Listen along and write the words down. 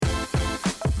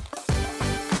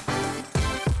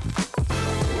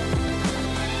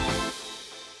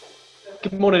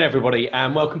Good morning, everybody,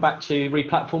 and welcome back to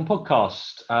Replatform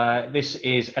Podcast. This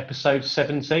is episode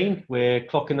 17. We're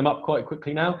clocking them up quite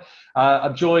quickly now.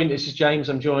 This is James.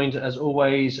 I'm joined, as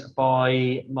always,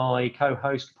 by my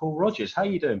co-host, Paul Rogers. How are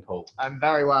you doing, Paul? I'm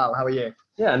very well. How are you?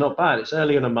 Yeah, not bad. It's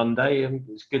early on a Monday, and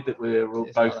it's good that we're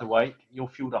both awake. You're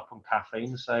fueled up on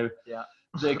caffeine, so yeah.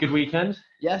 Was it a good weekend?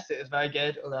 Yes, it was very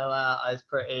good, although I was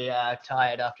pretty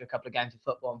tired after a couple of games of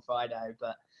football on Friday,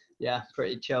 but yeah,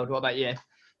 pretty chilled. What about you?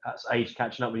 That's age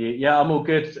catching up with you. Yeah, I'm all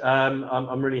good.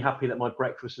 I'm really happy that my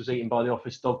breakfast was eaten by the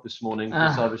office dog this morning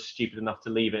because I was stupid enough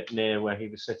to leave it near where he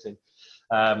was sitting.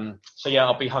 So yeah,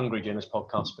 I'll be hungry during this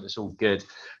podcast, but it's all good.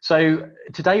 So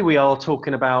today we are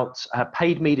talking about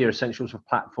paid media essentials for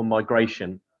platform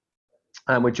migration.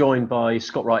 And we're joined by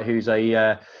Scott Wright, who's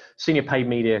a senior paid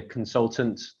media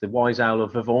consultant, the wise owl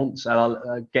of Vivant.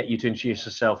 I'll get you to introduce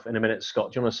yourself in a minute,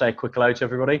 Scott. Do you want to say a quick hello to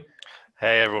everybody?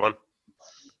 Hey, everyone.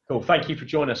 Cool. Thank you for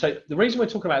joining us. So the reason we're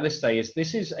talking about this today is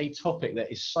this is a topic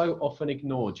that is so often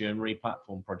ignored during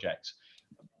replatform projects.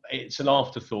 It's an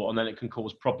afterthought, and then it can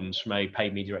cause problems from a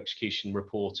paid media execution,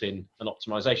 reporting, and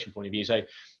optimization point of view. So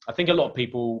I think a lot of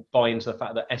people buy into the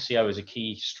fact that SEO is a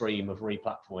key stream of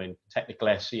replatforming, technical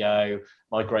SEO,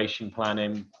 migration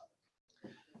planning.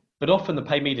 But often the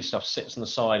paid media stuff sits on the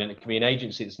side, and it can be an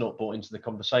agency that's not brought into the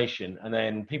conversation. And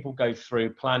then people go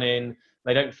through planning,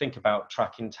 they don't think about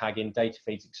tracking, tagging, data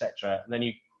feeds, etc. And then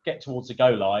you get towards the go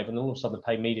live, and all of a sudden the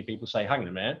paid media people say, hang on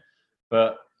a minute,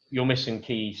 but you're missing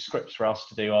key scripts for us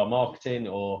to do our marketing,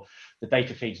 or the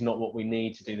data feed's not what we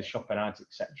need to do the shopping ads,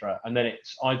 etc. And then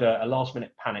it's either a last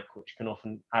minute panic, which can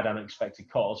often add unexpected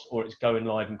costs, or it's going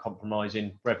live and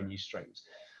compromising revenue streams.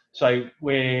 So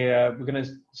we're going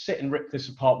to sit and rip this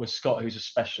apart with Scott, who's a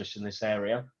specialist in this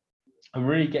area, and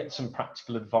really get some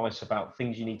practical advice about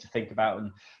things you need to think about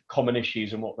and common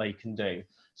issues and what they can do.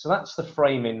 So that's the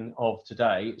framing of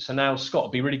today. So now, Scott,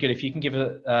 it'd be really good if you can give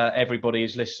everybody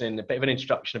who's listening a bit of an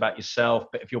introduction about yourself, a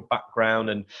bit of your background,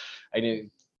 and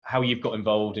how you've got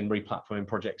involved in replatforming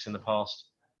projects in the past.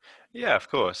 Yeah, of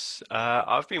course.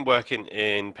 I've been working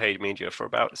in paid media for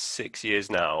about 6 years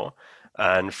now.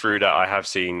 And through that, I have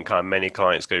seen kind of many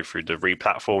clients go through the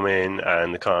replatforming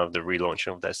and the kind of the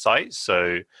relaunching of their sites.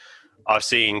 So I've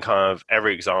seen kind of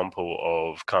every example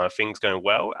of kind of things going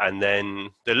well, and then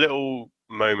the little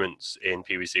moments in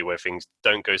PPC where things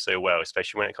don't go so well,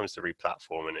 especially when it comes to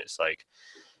replatforming. It's like,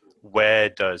 where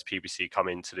does PPC come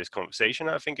into this conversation?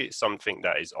 I think it's something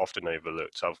that is often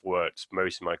overlooked. I've worked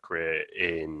most of my career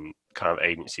in kind of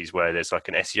agencies where there's like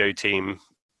an SEO team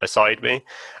beside me,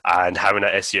 and having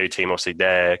that SEO team, obviously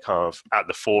they're kind of at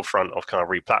the forefront of kind of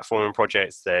replatforming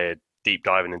projects. They're deep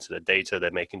diving into the data.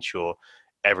 They're making sure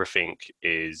everything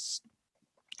is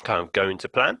kind of going to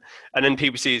plan. And then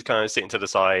PPC is kind of sitting to the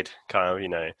side,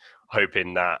 kind of,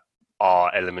 hoping that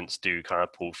our elements do kind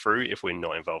of pull through if we're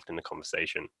not involved in the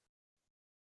conversation.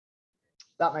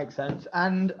 That makes sense.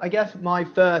 And I guess my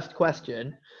first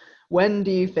question, when do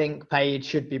you think paid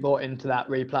should be brought into that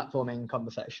replatforming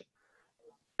conversation?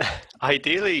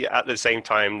 Ideally, at the same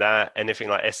time that anything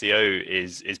like SEO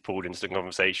is pulled into the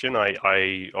conversation.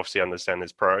 I obviously understand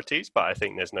there's priorities, but I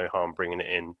think there's no harm bringing it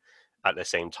in at the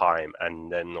same time,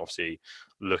 and then obviously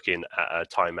looking at a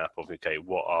time map of, okay,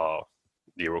 what are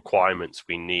the requirements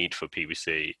we need for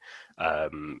PPC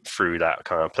through that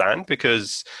kind of plan,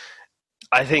 because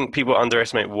I think people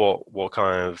underestimate what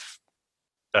kind of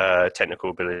technical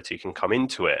ability can come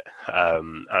into it.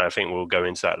 And I think we'll go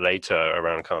into that later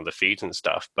around kind of the feeds and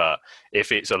stuff. But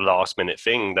if it's a last minute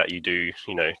thing that you do,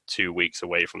 2 weeks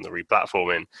away from the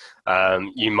replatforming,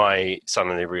 you might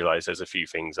suddenly realize there's a few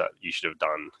things that you should have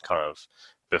done kind of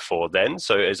before then.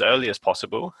 So as early as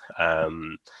possible,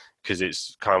 because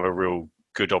it's kind of a real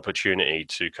good opportunity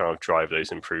to kind of drive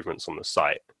those improvements on the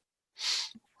site.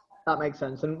 That makes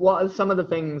sense. And what are some of the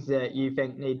things that you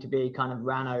think need to be kind of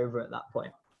ran over at that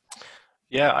point?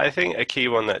 Yeah, I think a key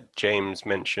one that James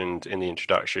mentioned in the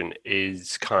introduction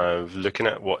is kind of looking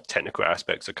at what technical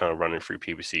aspects are kind of running through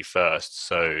PPC first.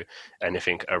 So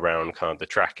anything around kind of the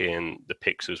tracking, the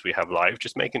pixels we have live,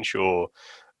 just making sure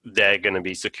they're going to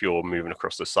be secure moving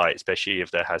across the site, especially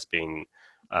if there has been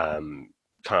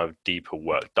kind of deeper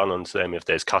work done onto them. If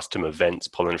there's custom events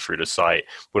pulling through the site,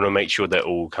 we want to make sure they're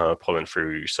all kind of pulling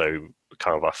through. So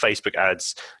kind of our Facebook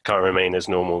ads can't remain as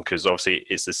normal, because obviously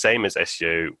it's the same as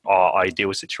SEO. Our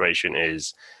ideal situation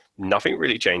is nothing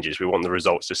really changes. We want the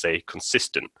results to stay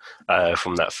consistent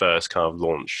from that first kind of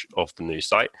launch of the new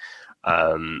site.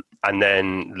 And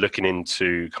then looking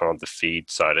into kind of the feed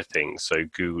side of things. So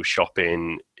Google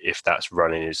Shopping, if that's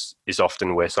running, is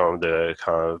often where some of the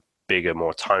kind of bigger,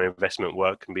 more time investment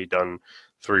work can be done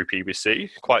through PPC,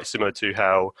 quite similar to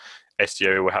how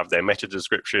SEO will have their meta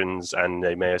descriptions and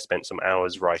they may have spent some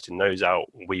hours writing those out.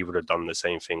 We would have done the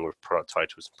same thing with product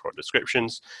titles and product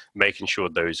descriptions, making sure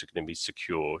those are going to be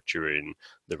secure during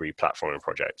the replatforming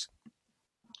project.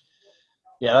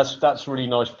 Yeah, that's really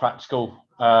nice practical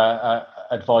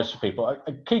advice for people.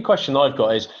 A key question I've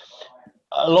got is,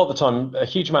 a lot of the time, a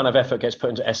huge amount of effort gets put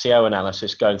into SEO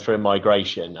analysis going through a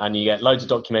migration, and you get loads of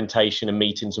documentation and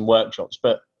meetings and workshops,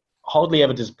 but hardly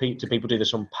ever do people do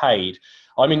this on paid.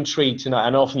 I'm intrigued to know,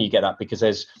 and often you get that because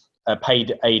there's a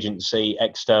paid agency,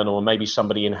 external, or maybe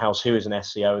somebody in-house who is an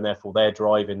SEO, and therefore they're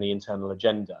driving the internal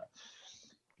agenda.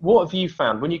 What have you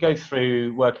found when you go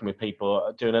through working with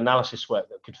people doing analysis work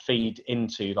that could feed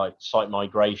into like site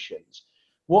migrations?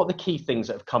 What are the key things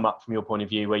that have come up from your point of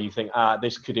view where you think,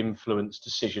 this could influence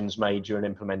decisions made during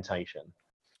implementation?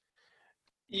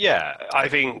 Yeah, I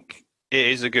think it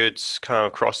is a good kind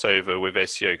of crossover with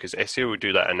SEO, because SEO will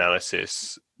do that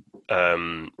analysis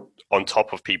on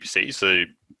top of PPC. So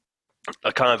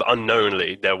kind of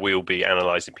unknowingly, there will be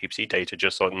analyzing PPC data,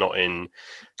 just not in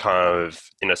kind of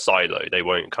in a silo. They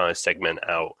won't kind of segment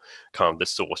out kind of the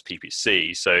source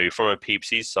PPC. So from a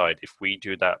PPC side, if we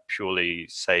do that purely,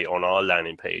 say, on our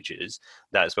landing pages,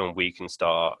 that's when we can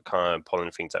start kind of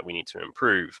pulling things that we need to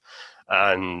improve.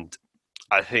 And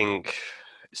I think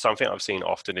something I've seen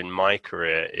often in my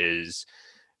career is,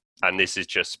 and this is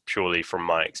just purely from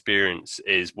my experience,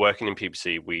 is working in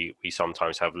PPC, we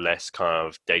sometimes have less kind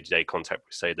of day-to-day contact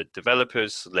with, say, the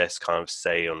developers, less kind of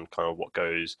say on kind of what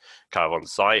goes kind of on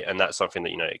site. And that's something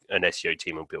that, you know, an SEO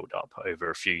team will build up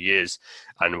over a few years,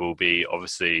 and will be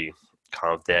obviously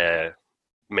kind of their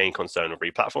main concern of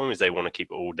replatforming is they want to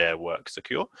keep all their work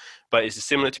secure. But it's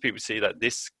similar to PPC that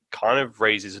this kind of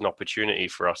raises an opportunity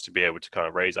for us to be able to kind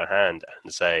of raise our hand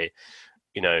and say,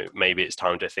 you know, maybe it's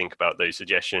time to think about those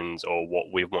suggestions or what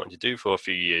we've wanted to do for a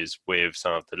few years with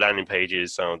some of the landing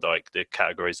pages, some of like the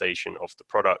categorization of the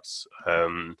products,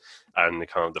 and the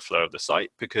kind of the flow of the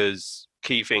site. Because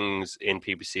key things in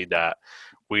PPC that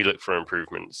we look for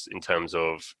improvements in terms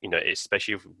of, you know,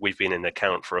 especially if we've been in the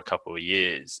account for a couple of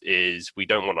years, is we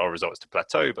don't want our results to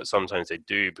plateau, but sometimes they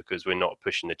do because we're not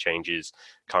pushing the changes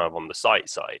kind of on the site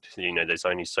side. You know, there's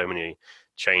only so many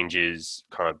changes,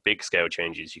 kind of big scale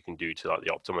changes you can do to like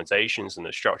the optimizations and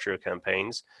the structure of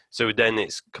campaigns. So then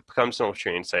it becomes an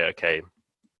opportunity to say, okay,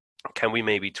 can we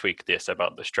maybe tweak this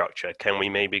about the structure? Can we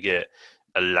maybe get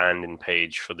a landing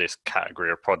page for this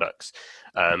category of products?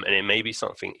 And it may be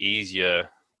something easier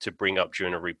to bring up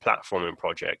during a replatforming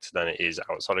project than it is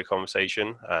outside of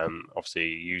conversation. Obviously,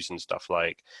 using stuff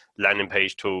like landing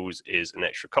page tools is an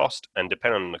extra cost, and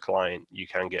depending on the client, you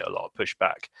can get a lot of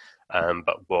pushback.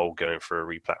 But while going through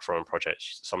a replatforming project,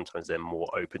 sometimes they're more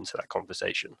open to that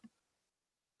conversation.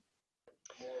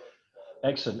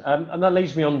 Excellent. And that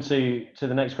leads me on to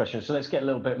the next question. So let's get a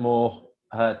little bit more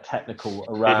technical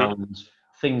around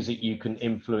things that you can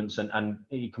influence and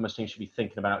e-commerce teams should be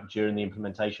thinking about during the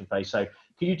implementation phase. So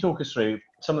could you talk us through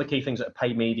some of the key things that a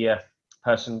paid media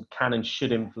person can and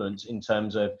should influence in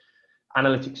terms of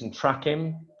analytics and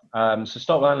tracking? So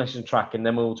start with analytics and tracking,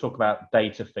 then we'll talk about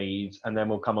data feeds, and then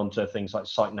we'll come on to things like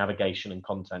site navigation and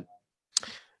content.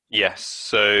 Yes,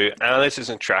 so analytics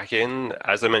and tracking,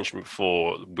 as I mentioned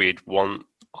before, we'd want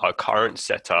our current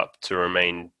setup to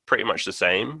remain pretty much the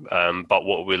same, but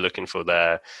what we're looking for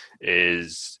there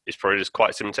is probably just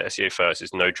quite similar to SEO first,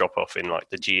 is no drop off in like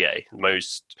the GA.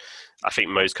 I think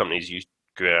most companies use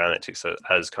Google Analytics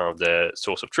as kind of their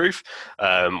source of truth,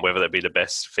 whether that be the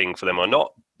best thing for them or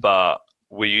not, but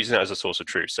we're using it as a source of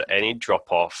truth. So any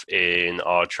drop off in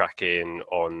our tracking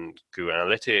on Google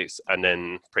Analytics, and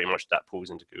then pretty much that pulls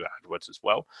into Google AdWords as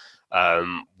well,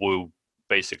 will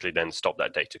basically then stop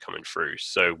that data coming through.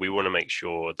 So we want to make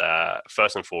sure that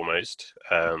first and foremost,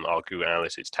 our Google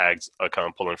Analytics tags are kind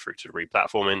of pulling through to the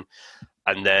replatforming,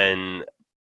 and then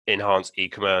enhanced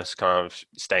e-commerce kind of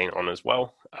staying on as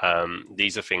well.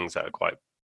 These are things that are quite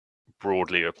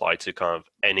broadly apply to kind of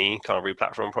any kind of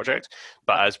replatform project.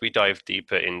 But as we dive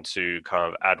deeper into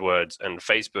kind of AdWords and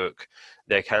Facebook,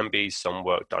 there can be some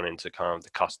work done into kind of the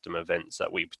custom events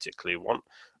that we particularly want,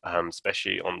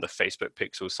 especially on the Facebook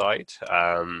pixel side.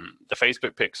 The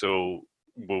Facebook pixel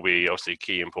will be obviously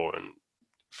key important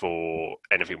for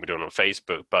anything we're doing on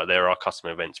Facebook, but there are custom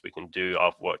events we can do.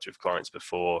 I've worked with clients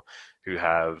before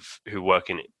who work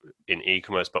in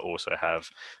e-commerce, but also have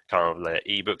kind of their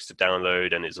ebooks to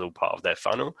download, and it's all part of their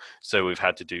funnel. So we've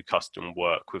had to do custom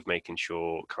work with making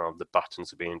sure kind of the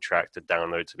buttons are being tracked, the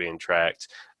downloads are being tracked,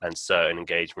 and certain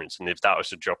engagements. And if that was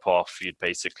to drop off, you'd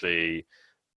basically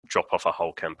drop off a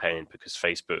whole campaign, because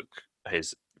Facebook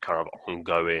is kind of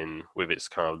ongoing with its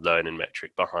kind of learning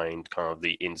metric behind kind of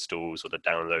the installs or the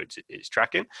downloads it's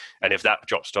tracking. And if that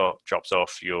drops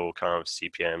off, your kind of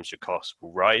CPMs, your costs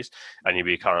will rise, and you'll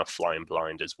be kind of flying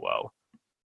blind as well.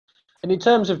 And in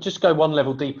terms of, just go one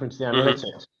level deeper into the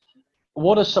analytics,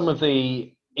 what are some of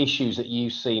the issues that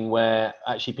you've seen where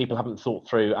actually people haven't thought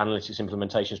through analytics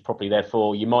implementations properly?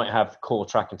 Therefore, you might have core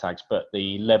tracking tags, but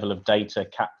the level of data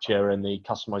capture and the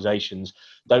customizations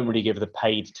don't really give the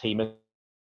paid team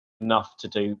enough to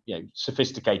do,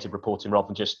 sophisticated reporting rather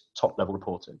than just top level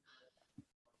reporting.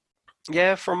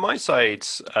 Yeah, from my side,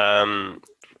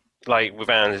 like with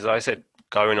analytics, I said,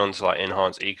 going on to like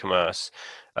enhanced e-commerce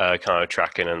kind of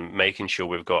tracking and making sure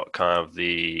we've got kind of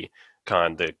the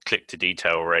click to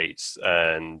detail rates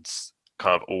and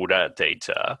kind of all that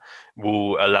data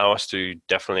will allow us to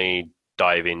definitely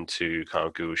dive into kind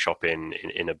of Google Shopping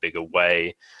in a bigger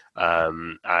way.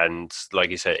 And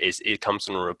like you said, it comes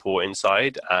from the reporting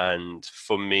side. And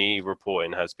for me,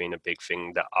 reporting has been a big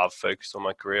thing that I've focused on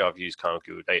my career. I've used kind of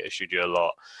Google Data Studio a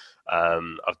lot.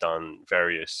 I've done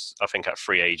various, I think at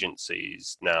 3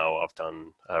 agencies now, I've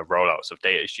done rollouts of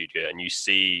Data Studio, and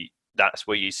that's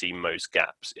where you see most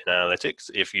gaps in analytics.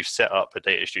 If you've set up a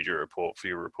Data Studio report for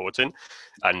your reporting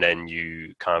and then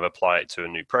you kind of apply it to a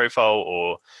new profile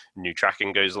or new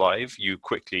tracking goes live, you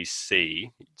quickly see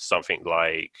something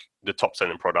like the top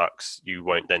selling products. You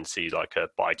won't then see like a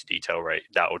buy to detail rate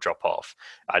that will drop off,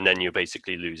 and then you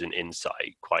basically lose an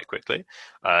insight quite quickly.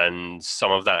 And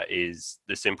some of that is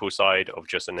the simple side of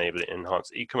just enabling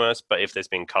enhanced e-commerce, but if there's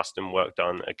been custom work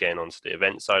done again onto the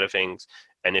event side of things,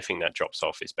 anything that drops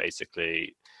off is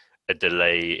basically a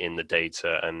delay in the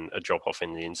data and a drop off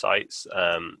in the insights.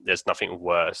 There's nothing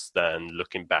worse than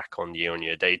looking back on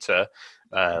year data.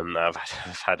 I've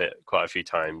had it quite a few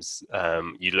times.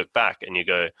 You look back and you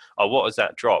go, oh, what was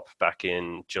that drop back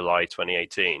in July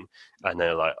 2018? And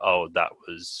they're like, oh, that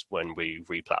was when we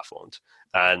replatformed.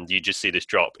 And you just see this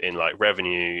drop in like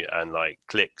revenue and like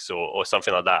clicks or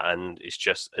something like that. And it's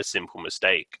just a simple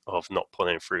mistake of not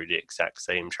pulling through the exact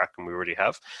same tracking we already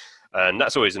have. And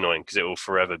that's always annoying because it will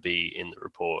forever be in the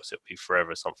reports. It'll be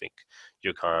forever something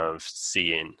you're kind of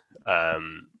seeing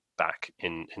back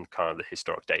in kind of the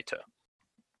historic data.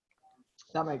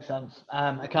 That makes sense.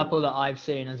 A couple that I've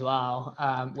seen as well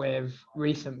with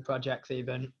recent projects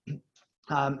even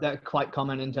that are quite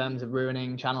common in terms of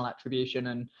ruining channel attribution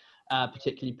and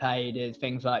particularly paid is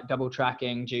things like double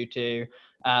tracking due to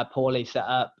poorly set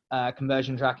up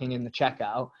conversion tracking in the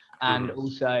checkout, and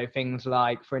also things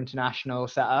like for international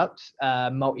setups,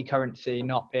 multi-currency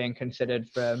not being considered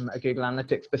from a Google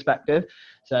Analytics perspective.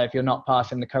 So if you're not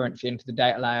passing the currency into the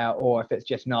data layer, or if it's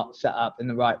just not set up in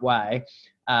the right way,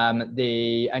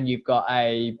 and you've got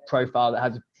a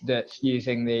profile that's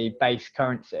using the base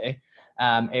currency,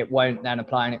 it won't then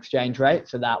apply an exchange rate,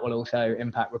 so that will also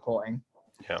impact reporting.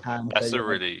 Yeah,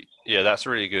 that's a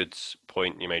really good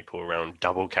point you made, Paul, around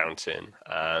double counting.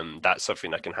 That's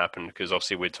something that can happen because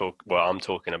obviously I'm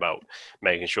talking about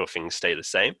making sure things stay the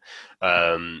same.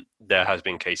 There has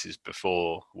been cases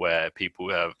before where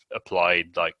people have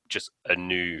applied like just a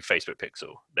new Facebook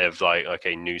pixel. They've like,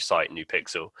 okay, new site, new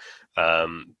pixel.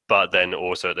 But then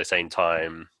also at the same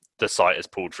time, the site has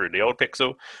pulled through the old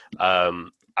pixel.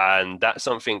 And that's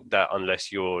something that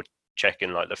unless you're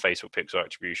checking like the Facebook pixel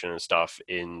attribution and stuff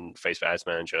in Facebook Ads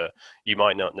Manager, you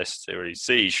might not necessarily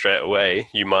see straight away.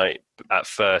 You might at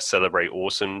first celebrate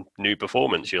awesome new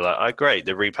performance. You're like, oh great,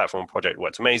 the replatform project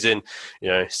worked amazing.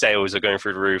 Sales are going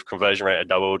through the roof, conversion rate are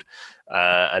doubled,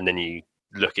 and then you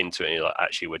look into it and you're like,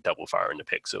 actually we're double firing the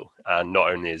pixel. And not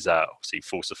only is that obviously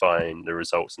falsifying the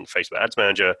results in Facebook Ads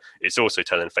Manager, it's also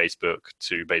telling Facebook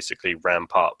to basically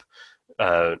ramp up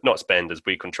not spend as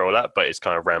we control that, but it's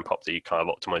kind of ramp up the kind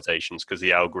of optimizations because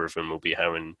the algorithm will be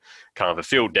having kind of a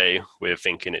field day with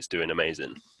thinking it's doing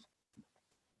amazing.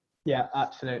 Yeah,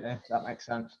 absolutely. That makes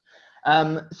sense.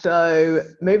 So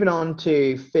moving on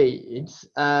to feeds.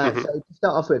 So to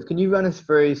start off with, can you run us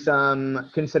through some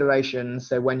considerations?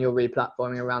 So when you're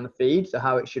replatforming around the feed, so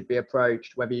how it should be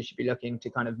approached, whether you should be looking to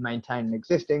kind of maintain an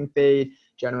existing feed,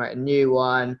 generate a new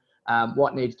one,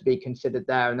 what needs to be considered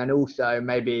there, and then also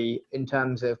maybe in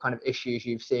terms of kind of issues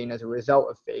you've seen as a result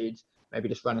of feeds, maybe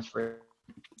just run us through.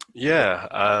 Yeah,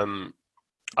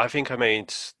 I think I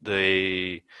made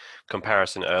the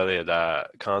comparison earlier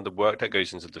that kind of the work that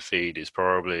goes into the feed is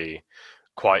probably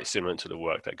quite similar to the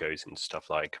work that goes into stuff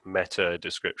like meta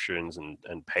descriptions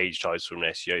and page titles from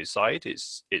an SEO side.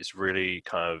 It's really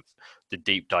kind of the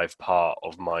deep dive part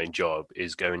of my job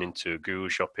is going into a Google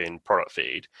Shopping product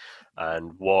feed,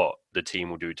 and what the team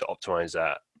will do to optimize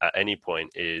that at any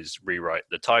point is rewrite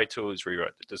the titles,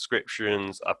 rewrite the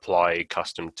descriptions, apply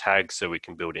custom tags so we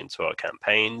can build into our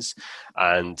campaigns.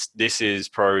 And this is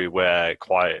probably where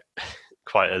quite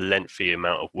a lengthy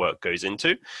amount of work goes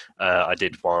into. I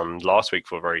did one last week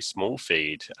for a very small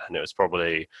feed, and it was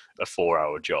probably a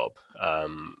 4-hour job.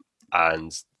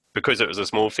 And because it was a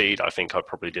small feed, I think I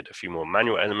probably did a few more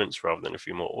manual elements rather than a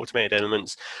few more automated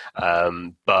elements.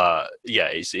 But yeah,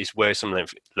 it's where some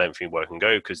lengthy work can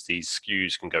go, because these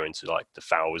SKUs can go into like the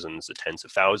thousands, the tens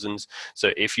of thousands.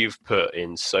 So if you've put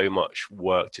in so much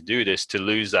work to do this, to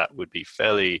lose that would be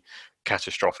fairly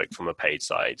catastrophic from a paid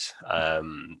side.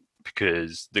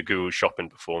 Because the Google Shopping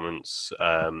performance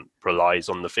relies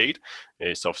on the feed.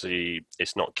 It's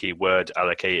not keyword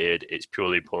allocated. It's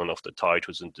purely pulling off the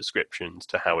titles and descriptions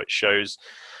to how it shows.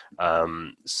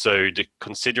 So the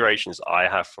considerations I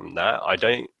have from that, I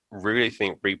don't really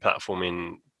think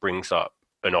replatforming brings up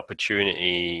an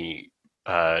opportunity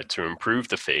to improve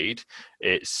the feed.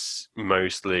 It's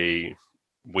mostly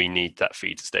we need that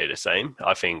feed to stay the same.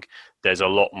 I think there's a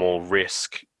lot more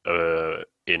risk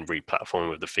in replatforming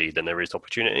with the feed than there is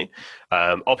opportunity.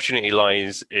 Opportunity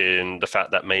lies in the fact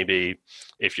that maybe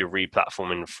if you're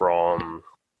replatforming from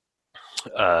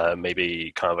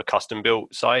maybe kind of a custom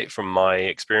built site, from my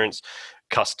experience,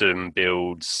 custom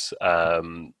builds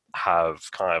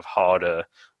have kind of harder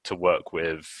to work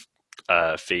with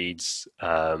feeds.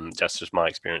 That's just my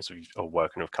experience of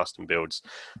working with custom builds.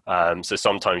 So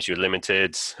sometimes you're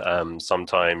limited,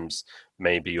 sometimes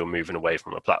maybe you're moving away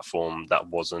from a platform that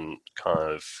wasn't kind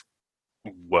of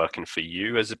working for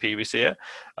you as a PPCer.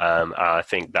 I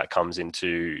think that comes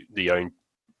into the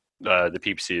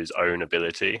PPCer's own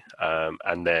ability,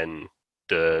 and then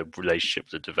the relationship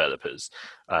with the developers.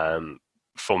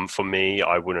 For me,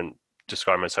 I wouldn't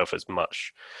describe myself as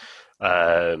much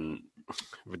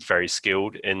very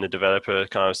skilled in the developer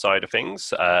kind of side of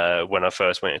things. When I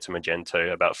first went into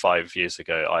Magento about 5 years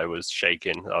ago, I was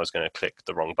shaking. I was going to click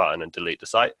the wrong button and delete the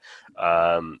site.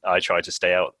 I tried to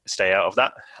stay out of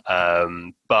that.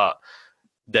 But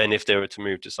then if they were to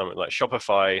move to something like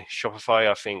Shopify,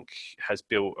 I think has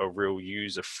built a real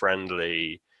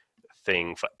user-friendly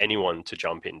thing for anyone to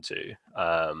jump into.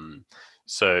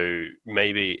 So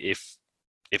maybe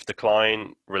if the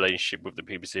client relationship with the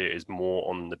PPCer is more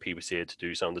on the PPCer to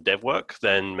do some of the dev work,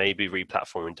 then maybe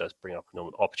replatforming does bring up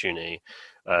an opportunity,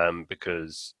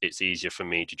 because it's easier for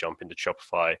me to jump into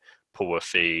Shopify, pull a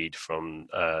feed from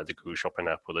the Google Shopping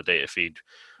app or the data feed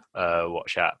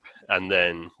watch app, and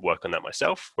then work on that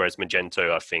myself. Whereas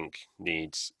Magento, I think,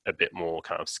 needs a bit more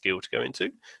kind of skill to go into.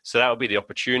 So that would be the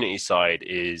opportunity side,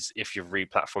 is if you're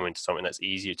replatforming to something that's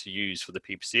easier to use for the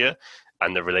PPCer,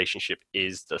 and the relationship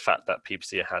is the fact that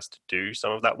PPCer has to do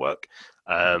some of that work,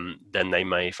 then they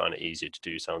may find it easier to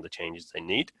do some of the changes they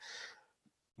need.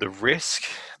 The risk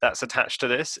that's attached to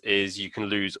this is you can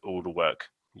lose all the work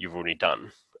you've already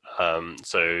done.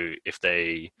 So if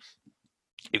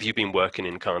you've been working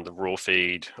in kind of the raw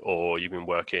feed, or you've been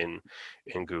working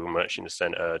in Google Merchant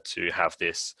Center to have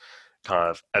this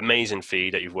kind of amazing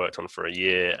feed that you've worked on for a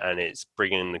year and it's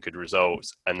bringing in the good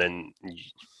results, and then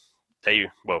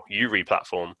you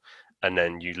replatform, and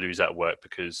then you lose that work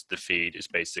because the feed is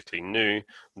basically new,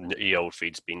 the old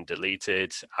feed's been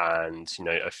deleted, and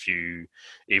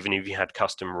even if you had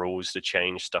custom rules to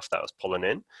change stuff that was pulling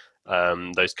in,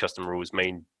 those custom rules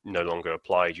may no longer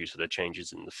apply due to the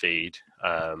changes in the feed.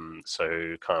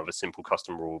 So kind of a simple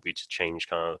custom rule would be to change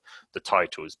kind of the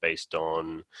titles based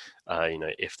on,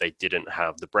 if they didn't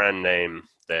have the brand name,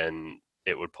 then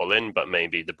it would pull in, but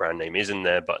maybe the brand name is in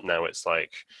there, but now it's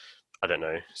like, I don't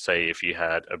know, say if you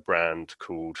had a brand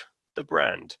called The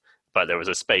Brand, but there was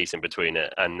a space in between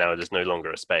it, and now there's no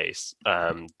longer a space,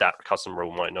 that custom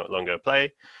rule might no longer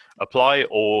apply,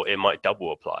 or it might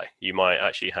double apply. You might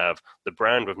actually have the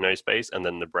brand with no space and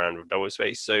then the brand with double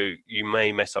space. So you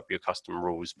may mess up your custom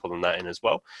rules pulling that in as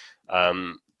well.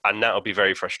 And that'll be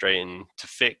very frustrating to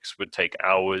fix, would take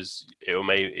hours.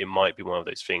 It might be one of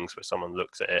those things where someone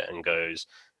looks at it and goes,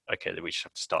 okay, then we just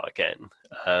have to start again.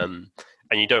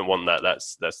 And you don't want that.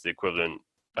 That's the equivalent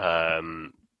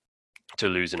to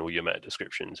losing all your meta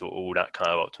descriptions or all that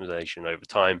kind of optimization over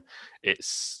time.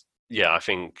 I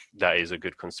think that is a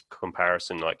good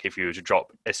comparison. Like if you were to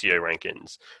drop SEO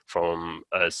rankings from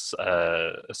a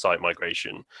site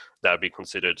migration, that would be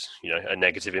considered, a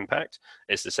negative impact.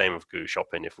 It's the same with Google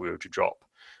Shopping. If we were to drop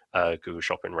Google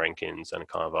Shopping rankings and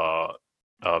kind of our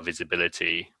our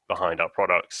visibility behind our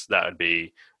products, that would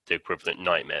be the equivalent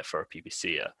nightmare for a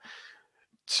PPCer.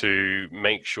 To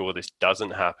make sure this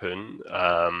doesn't happen,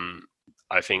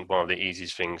 I think one of the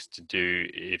easiest things to do,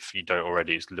 if you don't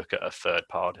already, is look at a third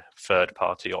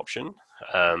party option,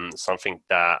 something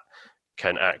that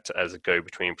can act as a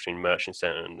go-between between Merchant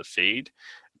Center and the feed,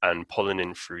 and pulling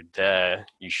in through there,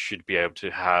 you should be able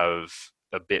to have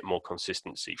a bit more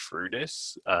consistency through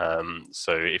this.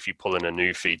 So if you pull in a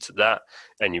new feed to that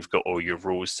and you've got all your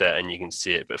rules set and you can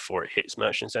see it before it hits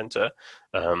Merchant Center.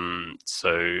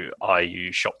 So I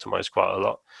use Shoptimize quite a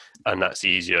lot, and that's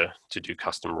easier to do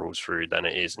custom rules through than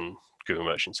it is in Google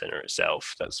Merchant Center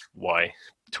itself. That's why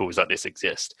tools like this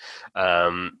exist.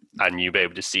 And you'll be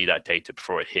able to see that data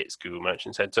before it hits Google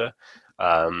Merchant Center.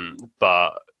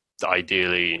 But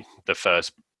ideally, the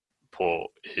first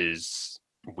port is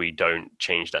we don't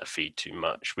change that feed too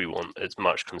much. We want as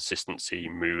much consistency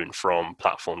moving from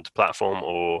platform to platform,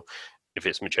 or if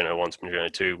it's Magento 1 to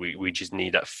Magento 2, we just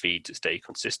need that feed to stay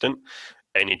consistent.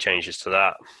 Any changes to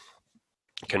that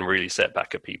can really set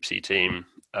back a PPC team,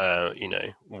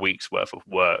 weeks worth of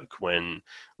work. When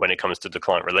it comes to the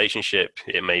client relationship,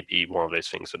 it may be one of those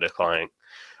things where the client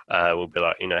will be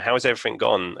like, how has everything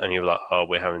gone? And you're like, oh,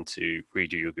 we're having to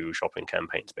redo your Google Shopping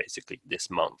campaigns basically this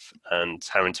month, and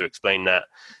having to explain that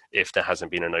if there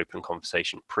hasn't been an open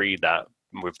conversation pre that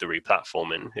with the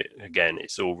replatforming. Again,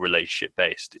 it's all relationship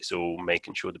based. It's all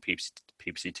making sure the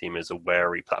PPC team is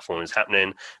aware replatforming is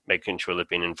happening, making sure they've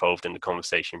been involved in the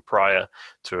conversation prior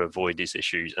to avoid these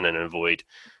issues, and then avoid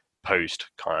post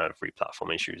kind of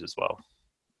replatform issues as well.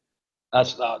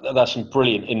 That's some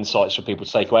brilliant insights for people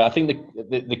to take away. I think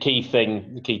the key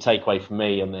takeaway for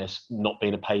me on this, not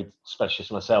being a paid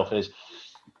specialist myself, is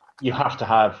you have to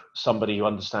have somebody who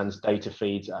understands data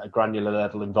feeds at a granular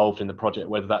level involved in the project,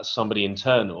 whether that's somebody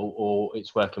internal or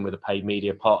it's working with a paid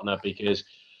media partner, because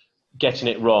getting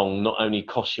it wrong not only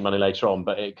costs you money later on,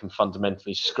 but it can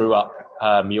fundamentally screw up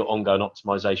your ongoing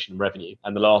optimization and revenue.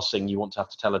 And the last thing you want to have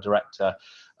to tell a director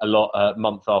a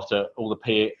month after all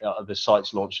the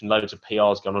site's launched and loads of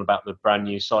PRs going on about the brand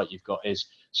new site you've got is,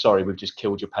 sorry, we've just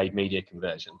killed your paid media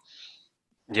conversion.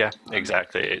 Yeah,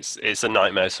 exactly. It's a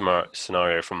nightmare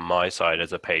scenario from my side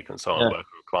as a paid consultant working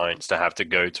with clients, to have to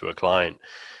go to a client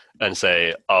and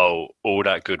say, oh, all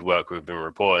that good work we've been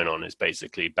reporting on is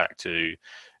basically back to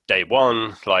day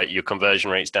one. Like, your conversion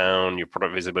rate's down, your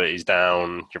product visibility is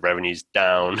down, your revenue's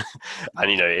down. And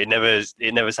it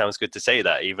never sounds good to say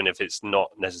that, even if it's not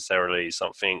necessarily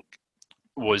something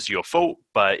was your fault,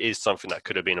 but it is something that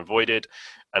could have been avoided.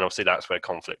 And obviously that's where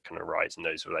conflict can arise in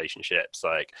those relationships.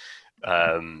 Like,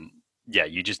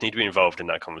 you just need to be involved in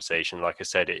that conversation. Like I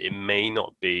said, it may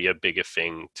not be a bigger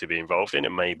thing to be involved in.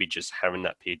 It may be just having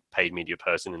that paid media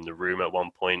person in the room at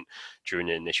one point during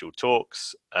the initial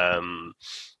talks.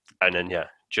 And then,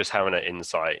 just having that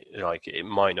insight. Like, it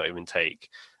might not even take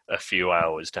a few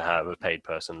hours to have a paid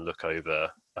person look over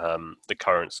the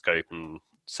current scope and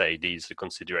say these are the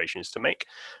considerations to make.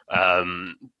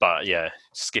 But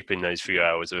skipping those few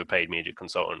hours of a paid media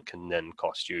consultant can then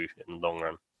cost you in the long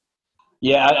run.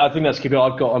 Yeah, I think that's good.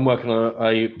 I'm working on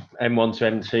a M1 to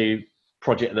M2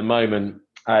 project at the moment,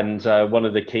 and one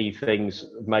of the key things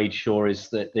I've made sure is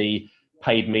that the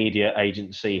paid media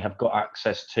agency have got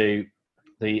access to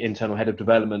the internal head of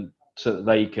development, so that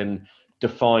they can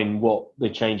define what the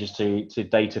changes to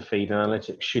data feed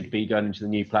analytics should be going into the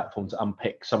new platform, to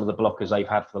unpick some of the blockers they've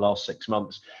had for the last 6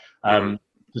 months.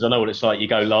 Because I know what it's like. You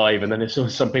go live and then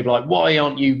there's some people like, why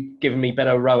aren't you giving me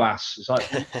better ROAS? It's like,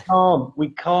 we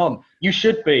can't. You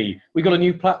should be. We got a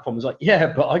new platform. It's like,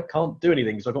 yeah, but I can't do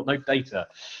anything because I've got no data.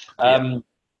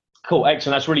 Cool,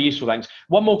 excellent. That's really useful. Thanks.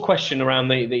 One more question around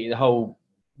the whole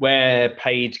where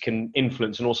paid can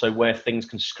influence and also where things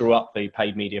can screw up the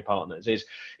paid media partners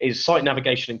is site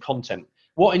navigation and content.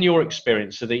 What, in your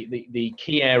experience, are the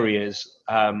key areas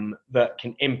that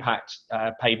can impact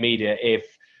paid media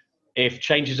if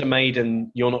changes are made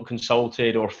and you're not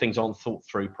consulted, or if things aren't thought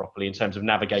through properly in terms of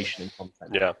navigation and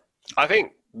content? Yeah, I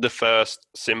think the first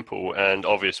simple and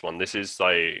obvious one, this is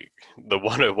like the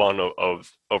 101 of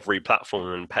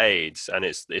replatforming and paids, and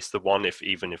it's the one,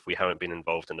 even if we haven't been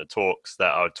involved in the talks,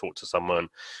 that I would talk to someone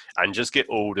and just get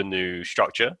all the new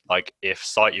structure. Like, if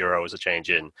site URLs are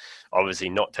changing, obviously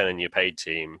not telling your paid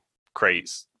team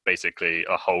creates basically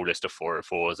a whole list of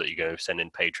 404s that you're going to send in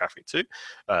paid traffic to.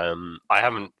 I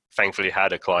haven't thankfully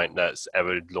had a client that's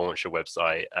ever launched a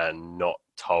website and not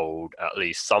told at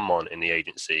least someone in the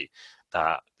agency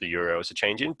that the URLs are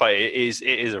changing, but it is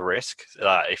a risk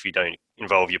that if you don't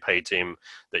involve your paid team,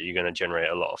 that you're going to generate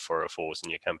a lot of 404s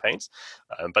in your campaigns.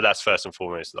 But that's first and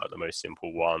foremost like the most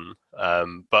simple one.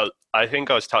 But I think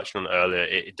I was touching on earlier,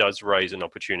 it does raise an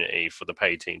opportunity for the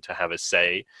paid team to have a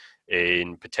say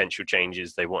in potential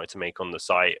changes they wanted to make on the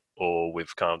site or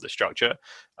with kind of the structure.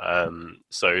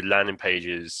 So landing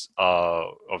pages are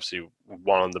obviously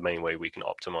one of the main way we can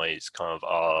optimize kind of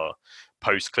our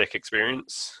post-click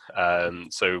experience.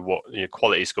 So what your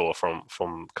quality score from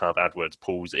kind of AdWords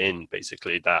pulls in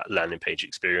basically that landing page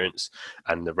experience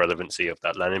and the relevancy of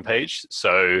that landing page.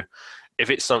 So if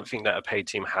it's something that a paid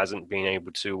team hasn't been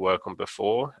able to work on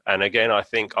before, and again, I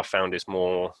think I found this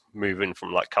more moving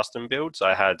from like custom builds.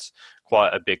 I had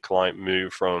quite a big client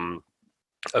move from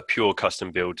a pure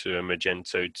custom build to a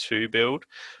Magento 2 build.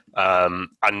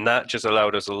 And that just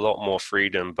allowed us a lot more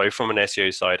freedom, both from an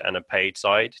SEO side and a paid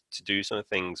side, to do some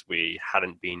things we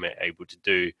hadn't been able to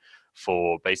do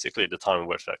for basically the time we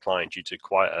worked for that client due to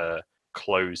quite a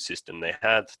closed system they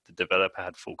had. The developer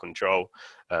had full control.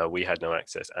 We had no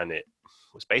access, and it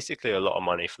was basically a lot of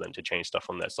money for them to change stuff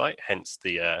on their site, hence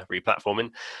the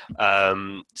replatforming.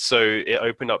 So it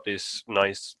opened up this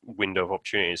nice window of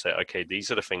opportunity to say, okay, these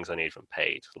are the things I need from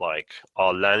paid. Like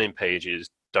our landing pages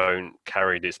don't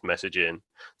carry this messaging.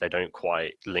 They don't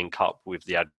quite link up with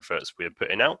the adverts we're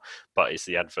putting out, but it's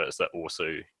the adverts that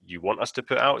also you want us to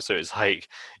put out. So it's like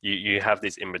you have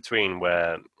this in between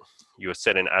where you're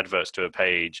setting adverts to a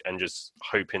page and just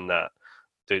hoping that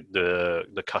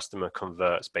the customer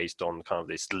converts based on kind of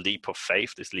this leap of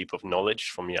faith, this leap of knowledge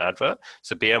from your advert.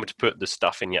 So be able to put the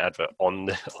stuff in your advert on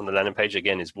the landing page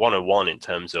again is 101 in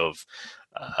terms of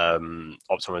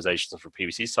optimizations for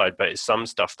PPC side, but it's some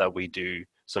stuff that we do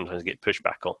sometimes get pushed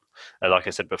back on. And like I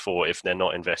said before, if they're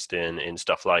not investing in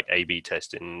stuff like A/B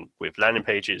testing with landing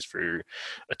pages through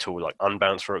a tool like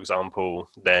Unbounce, for example,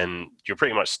 then you're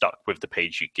pretty much stuck with the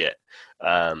page you get.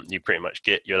 You pretty much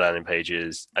get your landing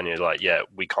pages and you're like, yeah,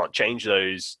 we can't change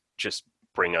those, just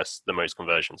bring us the most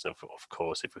conversions. And of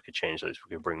course, if we could change those,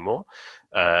 we could bring more.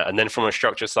 And then from a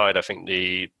structure side, I think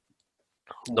the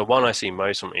one I see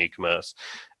most from e-commerce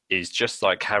is just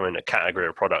like having a category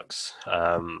of products.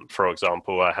 For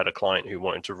example, I had a client who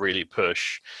wanted to really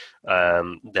push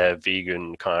their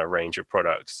vegan kind of range of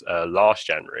products last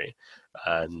January.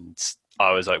 And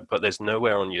I was like, but there's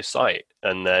nowhere on your site.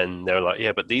 And then they were like,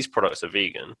 yeah, but these products are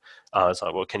vegan. I was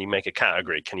like, well, can you make a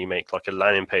category? Can you make like a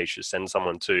landing page to send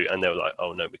someone to? And they were like,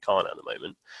 oh, no, we can't at the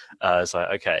moment. I was like,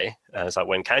 okay. And I was like,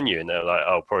 when can you? And they were like,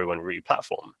 oh, probably when we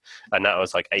re-platform. And that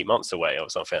was like 8 months away or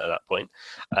something at that point.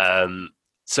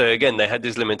 So again, they had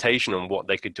this limitation on what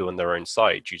they could do on their own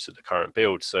site due to the current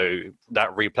build. So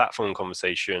that re-platform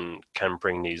conversation can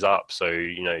bring these up. So,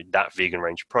 you know, that vegan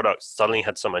range of products suddenly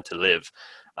had somewhere to live.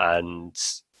 And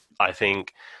I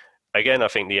think, again, I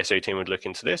think the SEO team would look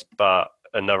into this, but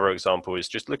another example is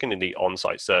just looking at the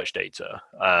on-site search data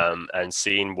and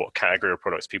seeing what category of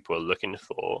products people are looking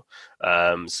for.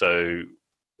 So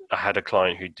I had a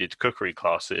client who did cookery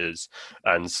classes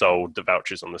and sold the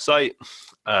vouchers on the site.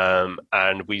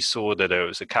 And we saw that there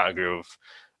was a category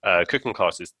of cooking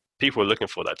classes people were looking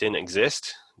for that didn't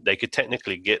exist. They could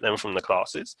technically get them from the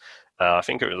classes. I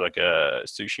think it was like a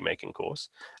sushi making course.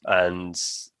 And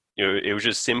you know, it was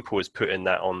just simple as putting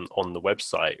that on the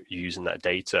website, using that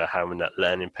data, having that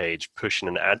landing page, pushing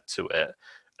an ad to it.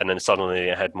 And then suddenly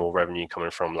they had more revenue coming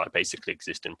from like basically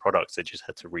existing products. They just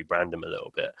had to rebrand them a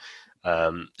little bit.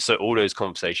 So all those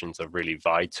conversations are really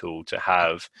vital to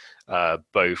have,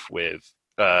 both with,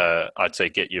 I'd say,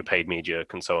 get your paid media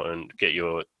consultant, get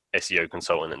your SEO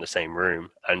consultant in the same room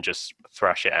and just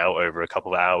thrash it out over a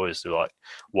couple of hours to like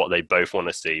what they both want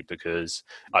to see. Because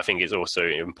I think it's also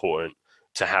important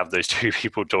to have those two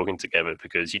people talking together,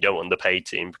 because you don't want the paid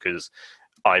team, because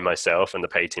I myself and the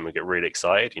paid team will get really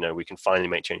excited. You know, we can finally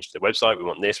make changes to the website. We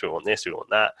want this, we want this, we want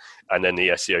that. And then the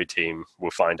SEO team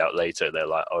will find out later. They're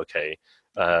like, okay,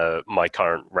 my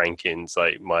current rankings,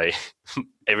 like my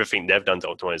everything they've done to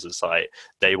optimize the site,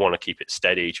 they want to keep it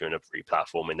steady during a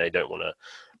re-platform, and they don't want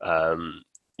to,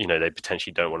 you know, they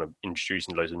potentially don't want to introduce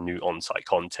loads of new on-site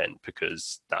content,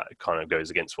 because that kind of goes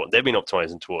against what they've been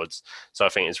optimizing towards. So I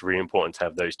think it's really important to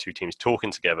have those two teams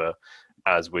talking together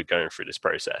as we're going through this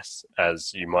process,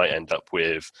 as you might end up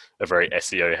with a very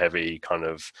SEO heavy kind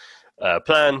of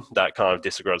plan that kind of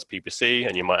disregards PPC,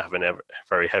 and you might have a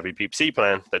very heavy PPC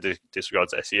plan that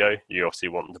disregards SEO. You obviously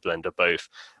want the blend of both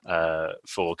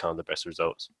for kind of the best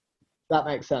results. That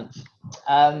makes sense.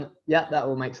 Yeah, that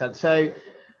all makes sense. So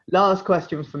last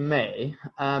question from me.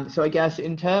 So I guess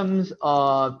in terms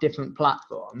of different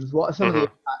platforms, what are some of the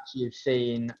impacts impacts you've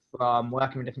seen from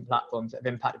working with different platforms that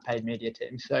have impacted paid media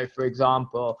teams. So, for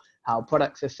example, how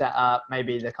products are set up,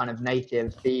 maybe the kind of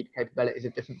native feed capabilities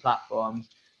of different platforms,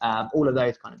 all of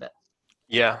those kind of bits.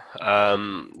 Yeah.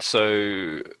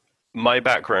 So my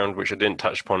background, which I didn't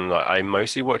touch upon, like I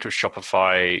mostly worked with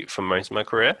Shopify for most of my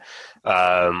career.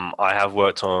 I have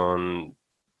worked on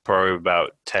probably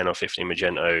about 10 or 15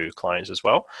 Magento clients as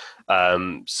well.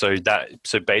 So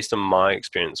based on my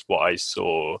experience, what I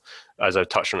saw, as I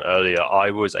touched on earlier,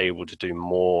 I was able to do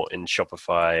more in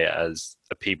Shopify as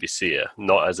a PPCer,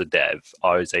 not as a dev.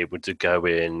 I was able to go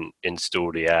in,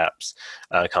 install the apps,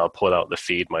 kind of pull out the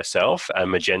feed myself.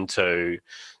 And Magento,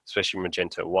 especially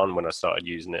Magento 1, when I started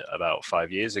using it about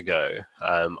 5 years ago,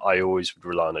 I always would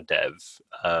rely on a dev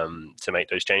to make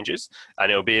those changes.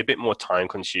 And it'll be a bit more time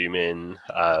consuming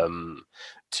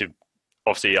to,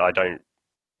 obviously I don't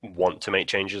want to make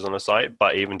changes on a site,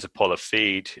 but even to pull a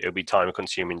feed, it'll be time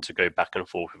consuming to go back and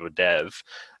forth with a dev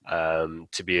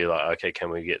to be like, okay, can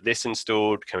we get this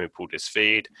installed? Can we pull this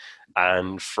feed?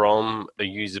 And from a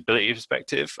usability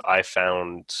perspective, I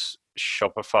found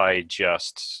Shopify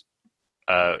just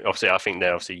obviously I think they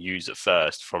obviously use it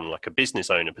first from like a business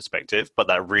owner perspective, but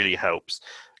that really helps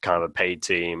kind of a paid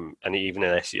team and even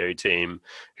an SEO team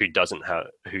who don't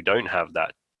have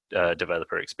that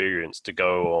developer experience to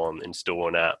go on, install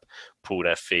an app, pull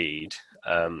their feed.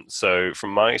 So from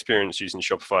my experience, using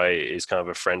Shopify is kind of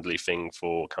a friendly thing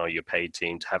for kind of your paid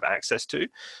team to have access to.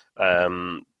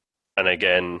 And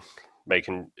again,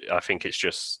 I think it's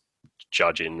just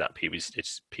judging that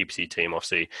PPC team,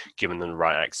 obviously giving them the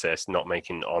right access, not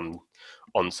making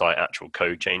on-site actual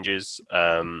code changes.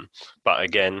 But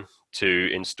again, to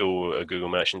install a Google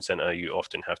Merchant Center, you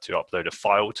often have to upload a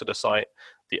file to the site.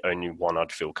 The only one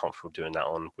I'd feel comfortable doing that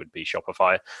on would be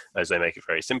Shopify, as they make it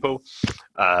very simple.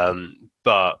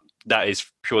 But that is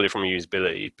purely from a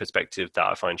usability perspective that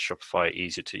I find Shopify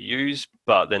easier to use.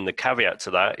 But then the caveat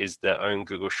to that is their own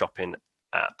Google Shopping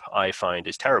app I find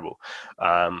is terrible.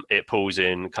 It pulls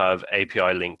in kind of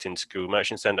API linked into Google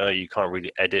Merchant Center. You can't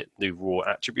really edit the raw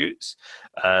attributes.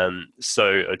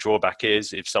 So a drawback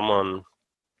is if someone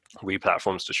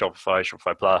replatforms to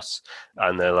Shopify Plus,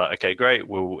 and they're like, okay, great,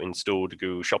 we'll install the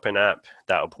Google Shopping app.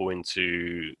 That'll pull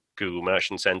into Google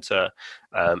Merchant Center.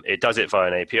 It does it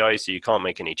via an API, so you can't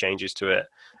make any changes to it.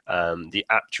 The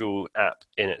actual app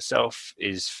in itself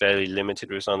is fairly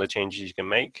limited with some of the changes you can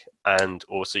make, and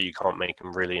also you can't make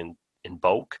them really in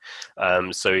bulk.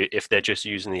 So if they're just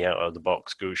using the out of the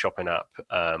box Google Shopping app,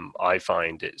 I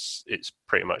find it's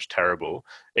pretty much terrible.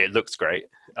 It looks great,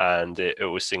 and it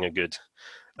will sing a good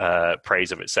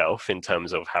praise of itself in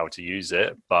terms of how to use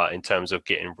it, but in terms of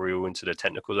getting real into the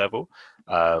technical level,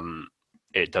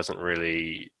 it doesn't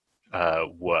really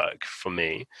work for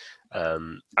me.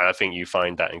 And I think you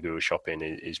find that in Google Shopping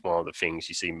is one of the things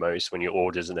you see most when you're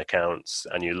orders and accounts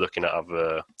and you're looking at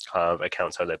other kind of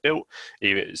accounts, how they're built,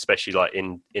 especially like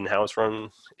in-house run.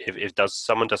 If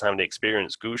someone doesn't have any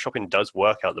experience, Google Shopping does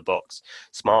work out the box.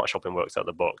 Smart Shopping works out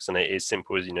the box, and it is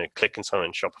simple as, clicking something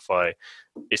in Shopify,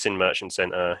 it's in Merchant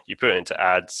Center, you put it into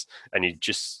ads, and you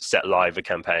just set live a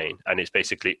campaign, and it's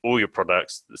basically all your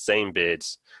products, the same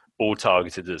bids, all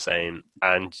targeted the same.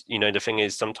 And the thing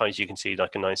is, sometimes you can see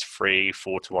like a nice free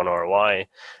 4-to-1 ROI,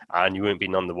 and you won't be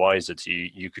none the wiser to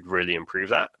you could really improve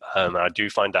that. I do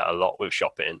find that a lot with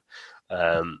shopping,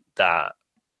 that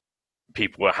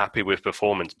people are happy with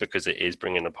performance because it is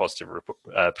bringing a positive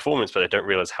performance, but they don't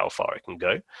realize how far it can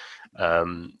go.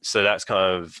 So that's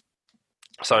kind of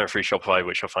something through Shopify,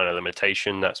 which I find a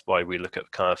limitation. That's why we look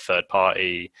at kind of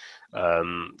third-party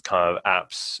kind of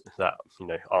apps that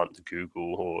aren't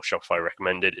Google or Shopify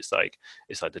recommended. It's like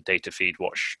the data feed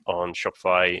watch on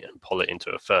Shopify and pull it into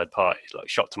a third party like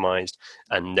Shoptimized,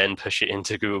 and then push it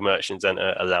into Google Merchant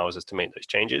Center allows us to make those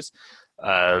changes.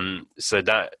 So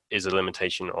that is a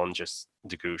limitation on just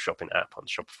the Google Shopping app on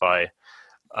Shopify.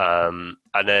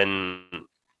 And then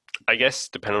I guess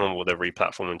depending on what they're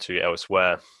replatforming to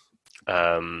elsewhere,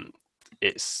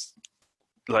 it's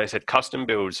like I said, custom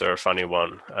builds are a funny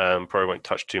one. Probably won't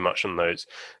touch too much on those,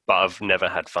 but I've never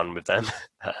had fun with them.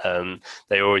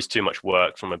 They're always too much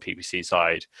work from a PPC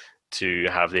side to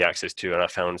have the access to, and I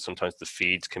found sometimes the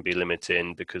feeds can be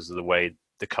limiting because of the way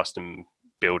the custom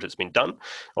build has been done.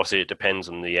 Obviously, it depends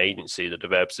on the agency, the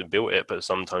developers have built it, but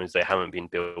sometimes they haven't been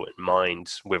built in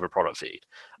mind with a product feed,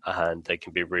 and they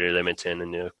can be really limiting,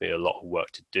 and there'll be a lot of work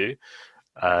to do.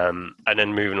 And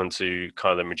then moving on to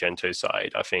kind of the Magento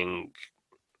side, I think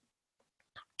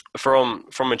from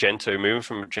Magento, moving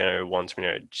from Magento 1 to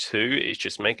Magento 2 is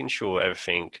just making sure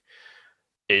everything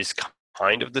is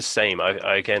kind of the same.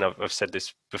 I've said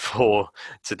this before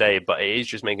today, but it is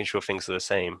just making sure things are the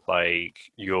same. Like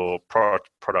your product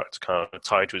kind of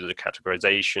titles, the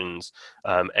categorizations,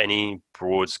 any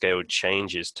broad scale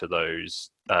changes to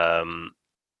those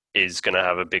is going to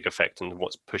have a big effect on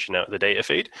what's pushing out the data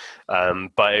feed.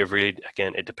 But it really,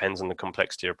 again, it depends on the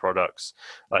complexity of products.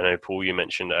 I know, Paul, you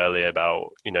mentioned earlier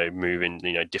about, moving,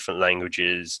 different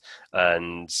languages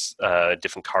and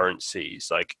different currencies.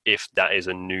 Like if that is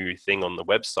a new thing on the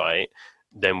website,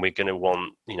 then we're going to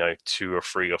want, 2 or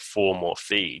 3 or 4 more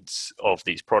feeds of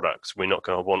these products. We're not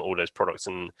going to want all those products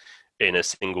in a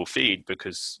single feed,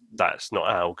 because that's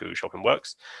not how Google Shopping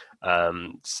works.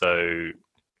 So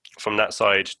from that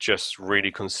side, just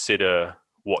really consider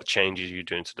what changes you're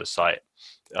doing to the site.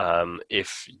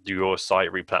 If your site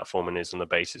replatforming is on the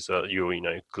basis that you're,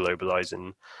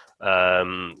 globalizing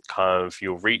kind of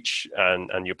your reach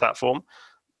and your platform,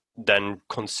 then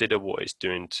consider what it's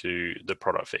doing to the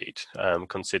product feed.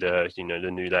 Consider, the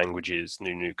new languages,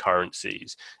 new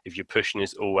currencies. If you're pushing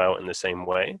this all out in the same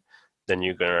way, then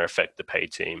you're going to affect the pay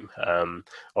team.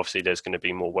 Obviously, there's going to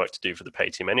be more work to do for the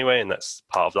pay team anyway, and that's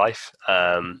part of life.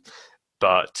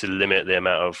 But to limit the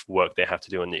amount of work they have to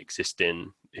do on the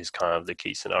existing is kind of the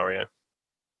key scenario.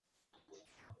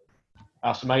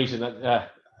 That's amazing.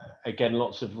 Again,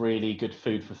 lots of really good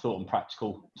food for thought and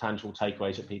practical, tangible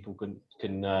takeaways that people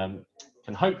can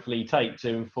hopefully take to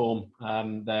inform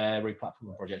their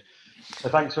replatforming project. So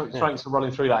thanks for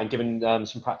running through that and giving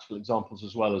some practical examples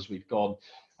as well as we've gone.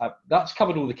 That's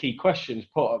covered all the key questions,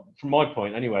 from my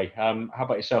point anyway. How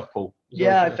about yourself, Paul?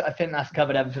 I think that's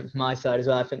covered everything from my side as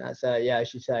well. I think that's,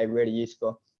 as you say, really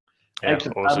useful. Yeah,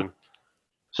 excellent. Awesome.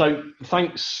 So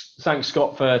thanks,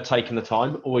 Scott, for taking the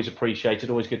time. Always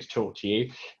appreciated. Always good to talk to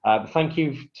you. Thank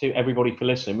you to everybody for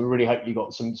listening. We really hope you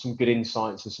got some good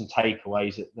insights and some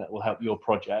takeaways that will help your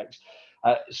project.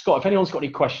 Scott, if anyone's got any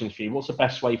questions for you, what's the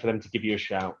best way for them to give you a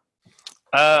shout?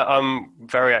 I'm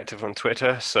very active on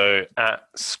Twitter, so at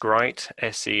Scright,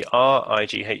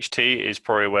 SERIGHT, is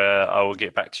probably where I will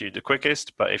get back to you the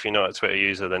quickest. But if you're not a Twitter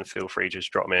user, then feel free to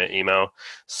just drop me an email,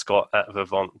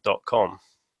 scott@vivont.com.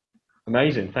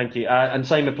 Amazing, thank you. And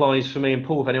same applies for me and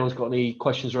Paul. If anyone's got any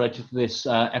questions related to this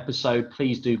episode,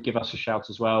 please do give us a shout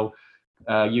as well.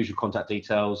 Usual contact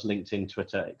details, LinkedIn,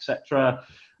 Twitter, etc.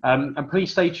 And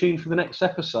please stay tuned for the next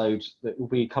episode that will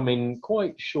be coming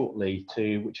quite shortly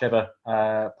to whichever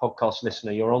podcast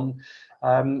listener you're on.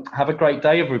 Have a great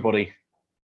day, everybody.